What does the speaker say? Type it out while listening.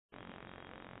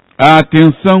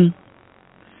Atenção!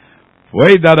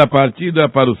 Foi dada a partida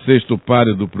para o sexto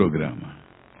páreo do programa.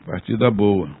 Partida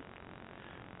boa.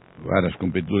 Várias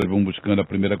competidoras vão buscando a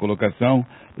primeira colocação.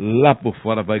 Lá por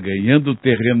fora vai ganhando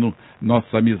terreno.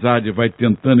 Nossa amizade vai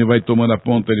tentando e vai tomando a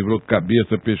ponta. Livrou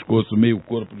cabeça, pescoço, meio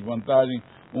corpo de vantagem.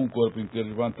 Um corpo inteiro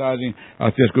de vantagem.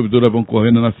 Assim as competidoras vão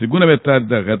correndo na segunda metade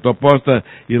da reta oposta.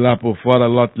 E lá por fora,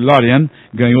 Lorian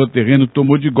ganhou terreno,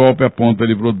 tomou de golpe a ponta.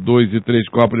 Livrou 2 e 3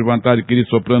 corpos de vantagem. Queria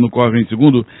soprando, corre em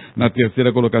segundo. Na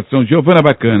terceira colocação, Giovana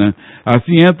Bacana.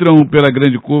 Assim entram pela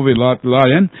grande curva e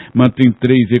Lorian mantém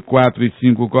 3 e 4 e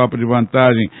 5 corpos de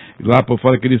vantagem. Lá por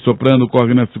fora, Queria soprando,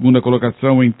 corre na segunda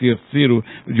colocação. Em terceiro,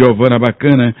 Giovana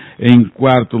Bacana. Em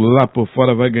quarto, lá por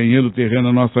fora, vai ganhando terreno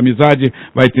a nossa amizade.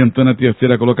 Vai tentando a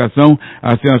terceira colocação,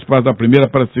 assim as passas da primeira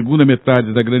para a segunda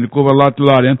metade da grande curva,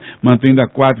 Lorian mantendo a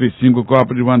 4 e 5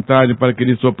 corpos de vantagem para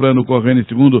Queria soprando, correndo em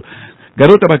segundo.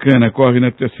 Garota Bacana corre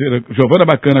na terceira, Giovana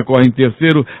Bacana corre em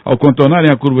terceiro ao contornarem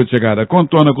a curva de chegada.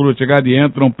 Contornam a curva de chegada e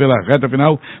entram pela reta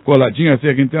final, coladinha a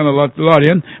cerca interna,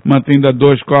 Lorian mantendo a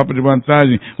 2 corpos de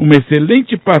vantagem. Uma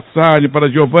excelente passagem para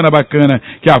Giovana Bacana,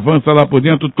 que avança lá por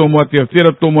dentro, tomou a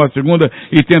terceira, tomou a segunda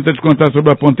e tenta descontar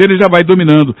sobre a ponteira e já vai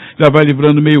dominando, já vai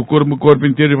livrando meio corpo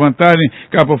inteiro de vantagem.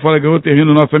 Cá por fora ganhou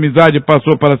terreno, nossa amizade,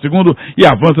 passou para segundo e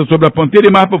avança sobre a ponteira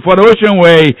e mais por fora Ocean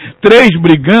Way, 3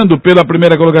 brigando pela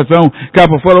primeira colocação. Cá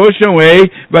por fora, Ocean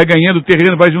Way, vai ganhando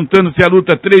terreno, vai juntando-se a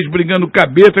luta, 3 brigando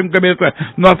cabeça com cabeça.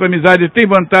 Nossa amizade tem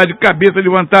vantagem, cabeça de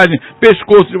vantagem,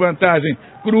 pescoço de vantagem.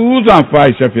 Cruza a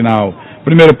faixa final.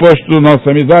 Primeiro posto,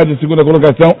 nossa amizade, segunda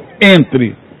colocação,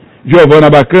 entre Giovana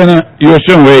Bacana e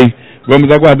Ocean Way.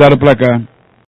 Vamos aguardar o placar.